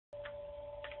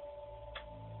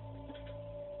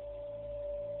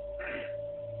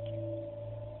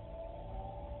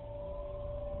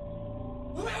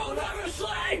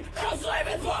sleep, no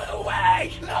sleeping for the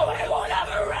weak. No, we won't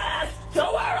ever rest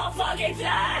till we're all fucking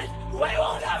dead. We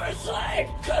won't ever sleep,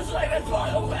 cause sleeping for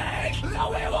the weak. No,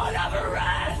 we won't ever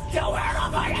rest till we're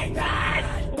all fucking dead.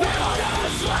 We won't ever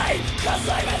sleep, cause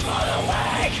sleeping for the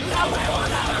weak. No, we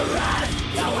won't ever rest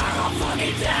till we're all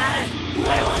fucking dead. We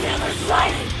won't ever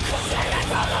sleep, cause sleeping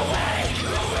for the weak.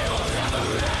 No, we won't ever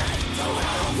rest till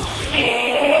we're all fucking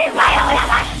dead. We won't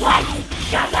ever sleep,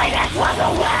 cause sleeping for the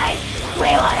weak.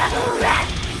 We won't ever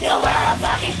rest till we're all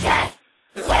fucking dead.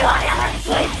 We won't ever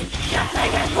sleep, just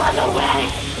sleeping for the weak.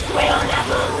 We will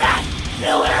never rest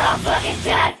till we're all fucking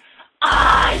dead.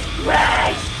 I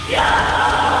raise you!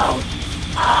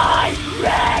 I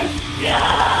raise you!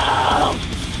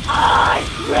 I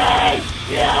raise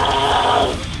you!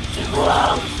 To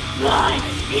close my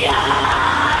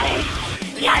eyes.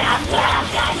 I have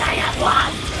lived and I have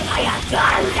lost. I have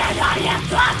served and I have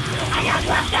lost. I have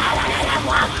left out and I have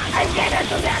lost. I gave it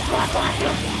to this one for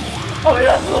you. I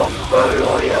have lost and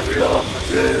I have lost.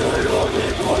 I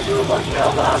don't want too much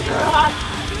about your heart.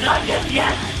 Not just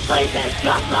yet, sleep is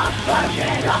just a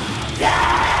version of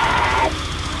death.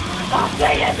 I'll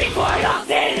say it before I'll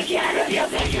say it again. If you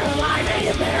think you're alive and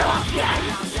you're better off dead.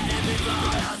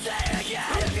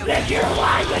 If you think you're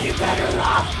alive then you're better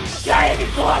off. Say it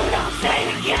before and I'll say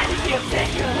it again. If you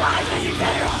think you're alive then you're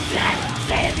better off dead.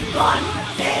 Say it before,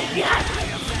 say it again.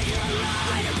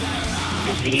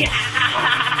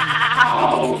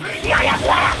 I have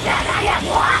laughed and I have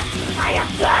lost. I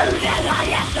have served and I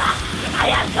have lost. I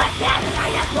have left and I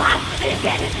have lost. It's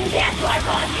anything that's what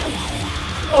I you.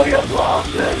 I have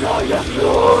lost and I have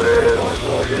loaded. I'm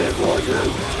looking for you.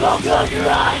 I'll close your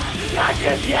eyes, not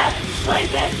just yet.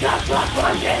 Sleep is just a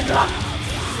version of.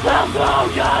 We'll go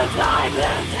to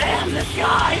diamonds and the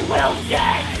sky will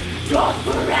stay just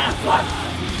forever.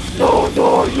 No,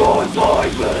 your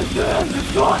diamonds and the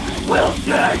sun will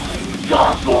stay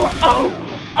just for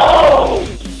oh!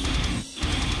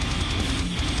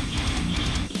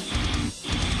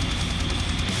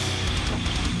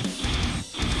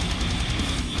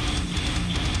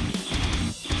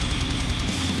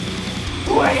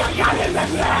 We are getting the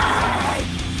rain.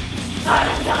 I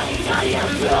am dying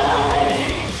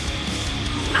rain.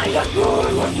 I am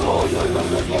good with you.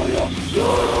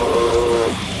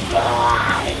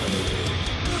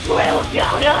 We'll go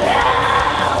to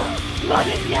hell.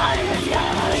 Running down and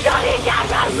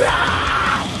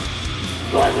around.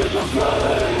 Running the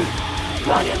rain.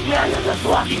 Running down in the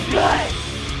fucking grave.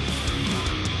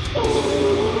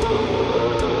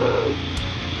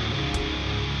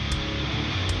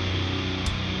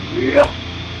 Yeah.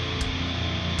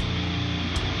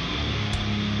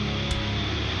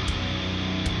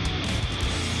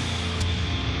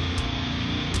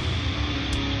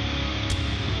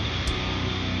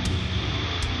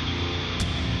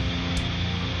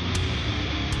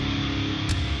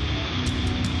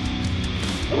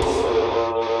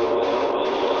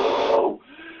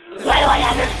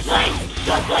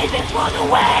 Sleep is for the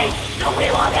way, so we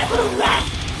won't ever rest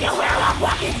till we're all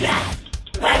fucking dead.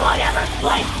 We won't ever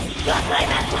sleep, so sleep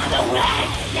is for the way,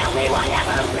 so we won't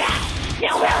ever rest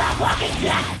till we're all fucking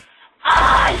dead.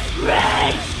 I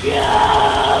raise you!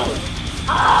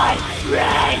 I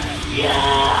raise you!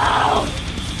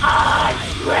 I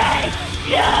raise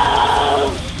you!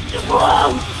 To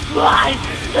close my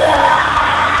eyes.